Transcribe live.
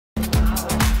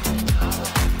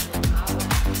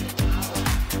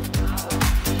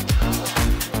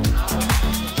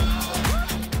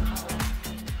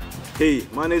Hey,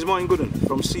 my name is Gooden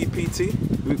from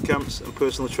CPT, boot camps and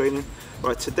personal training.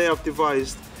 Right, today I've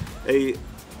devised a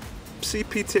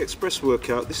CPT Express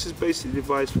workout. This is basically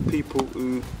devised for people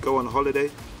who go on holiday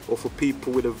or for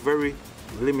people with a very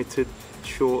limited,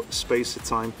 short space of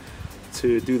time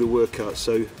to do the workout.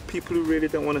 So people who really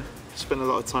don't want to spend a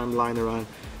lot of time lying around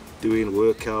doing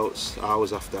workouts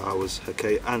hours after hours,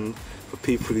 okay? And for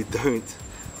people who don't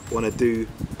want to do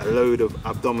a load of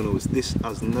abdominals. This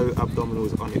has no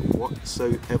abdominals on it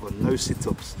whatsoever, no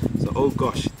sit-ups. So oh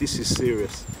gosh, this is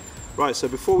serious. Right, so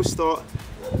before we start,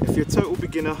 if you're a total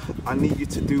beginner, I need you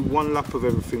to do one lap of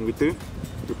everything we do.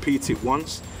 Repeat it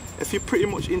once. If you're pretty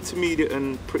much intermediate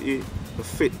and pretty a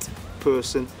fit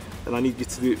person, then I need you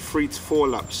to do it 3 to 4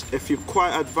 laps. If you're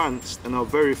quite advanced and are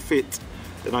very fit,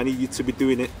 then I need you to be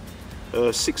doing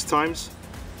it 6 times.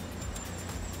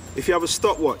 If you have a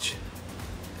stopwatch,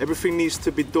 everything needs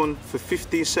to be done for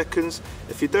 15 seconds.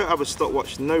 If you don't have a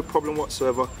stopwatch, no problem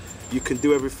whatsoever. You can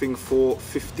do everything for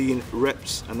 15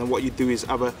 reps, and then what you do is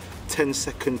have a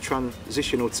 10-second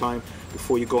transitional time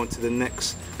before you go on to the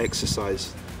next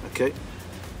exercise, okay?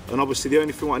 And obviously the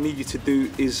only thing what I need you to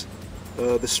do is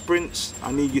the sprints.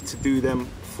 I need you to do them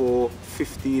for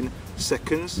 15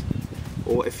 seconds,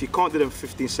 or if you can't do them for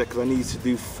 15 seconds, I need you to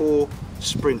do 4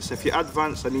 sprints. If you're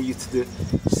advanced, I need you to do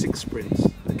 6 sprints,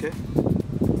 okay?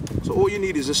 So all you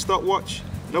need is a stopwatch.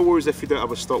 No worries if you don't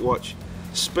have a stopwatch.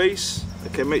 Space,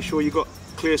 okay, make sure you got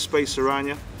clear space around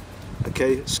you.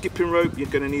 Okay, skipping rope, you're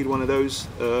gonna need one of those.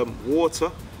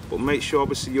 Water, but make sure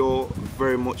obviously you're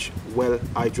very much well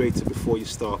hydrated before you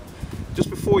start.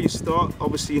 Just before you start,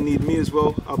 obviously you need me as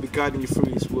well. I'll be guiding you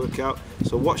through this workout.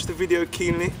 So watch the video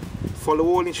keenly, follow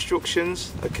all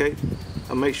instructions, okay,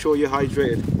 and make sure you're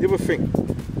hydrated. The other thing,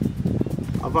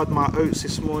 I've had my oats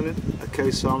this morning,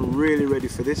 okay, so I'm really ready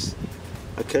for this,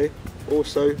 okay.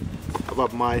 Also, I've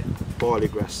had my barley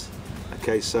grass,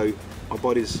 okay, so my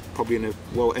body's probably in a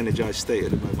well-energized state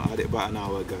at the moment. I had it about an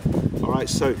hour ago. All right,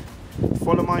 so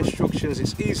follow my instructions.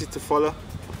 It's easy to follow,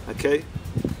 okay.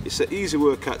 It's an easy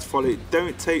workout to follow. It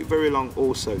don't take very long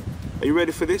also. Are you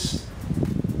ready for this?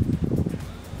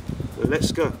 Well,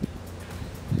 let's go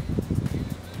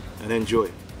and enjoy.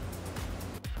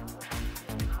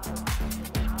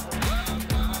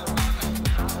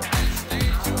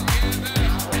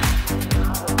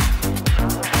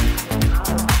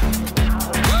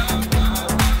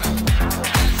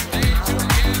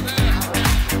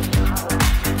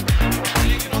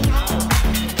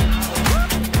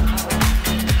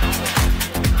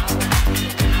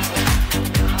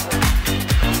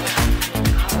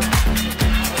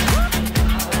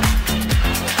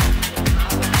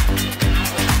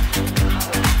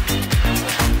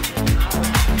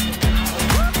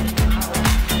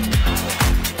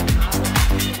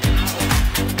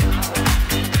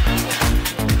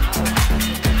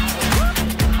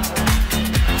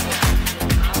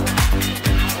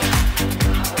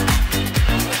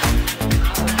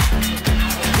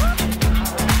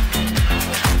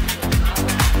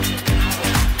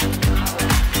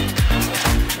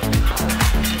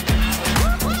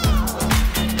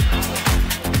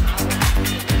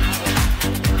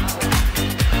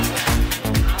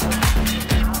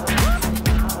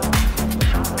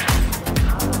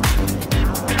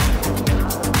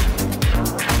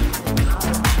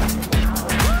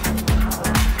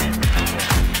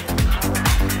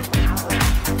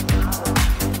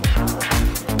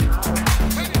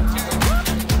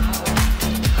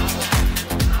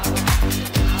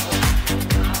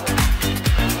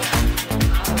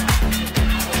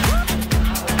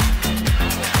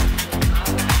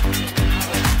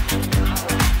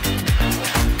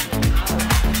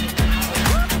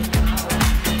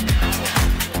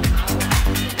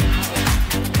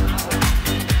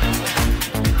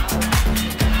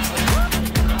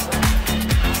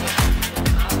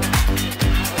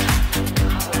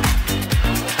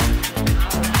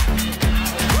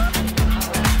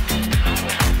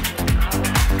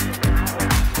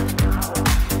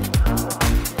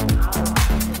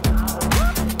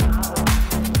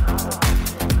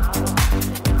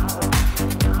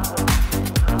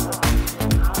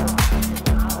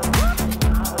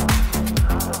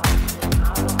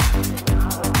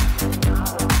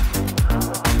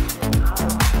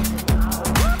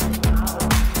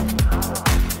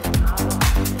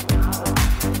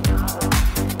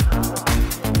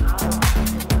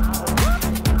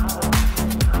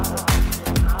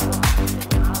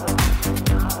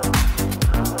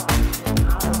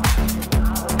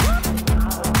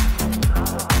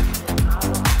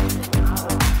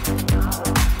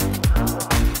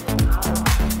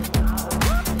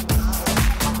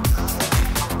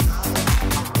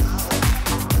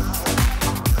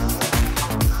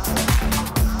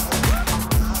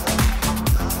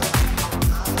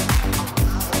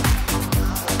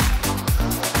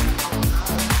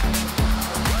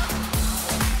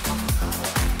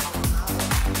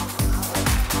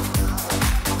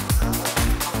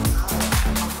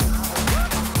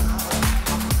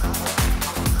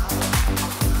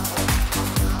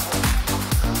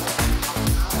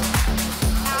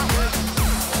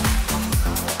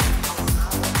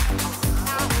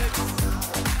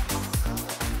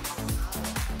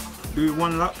 do it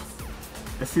 1 lap.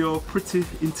 If you're pretty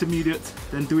intermediate,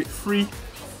 then do it 3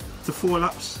 to 4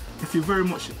 laps. If you're very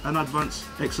much an advanced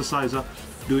exerciser,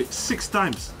 do it 6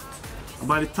 times. And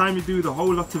by the time you do the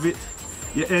whole lot of it,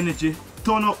 your energy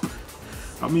turn up.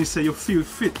 That means you feel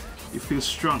fit, you feel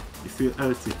strong, you feel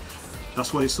healthy.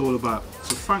 That's what it's all about.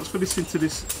 So thanks for listening to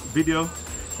this video.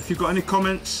 If you've got any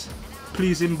comments,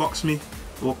 please inbox me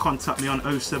or contact me on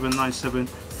 0797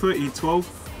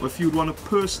 3012. Or if you'd want a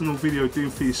personal video doing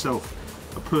for yourself,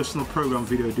 a personal program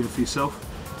video doing for yourself,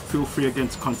 feel free again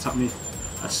to contact me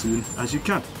as soon as you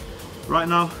can. Right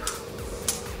now,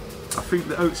 I think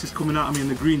the oats is coming out of me in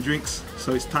the green drinks,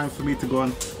 so it's time for me to go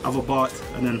and have a bath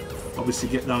and then obviously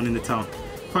get down in the town.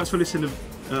 Thanks for listening to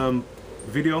the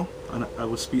video, and I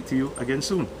will speak to you again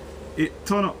soon.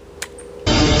 Turn up.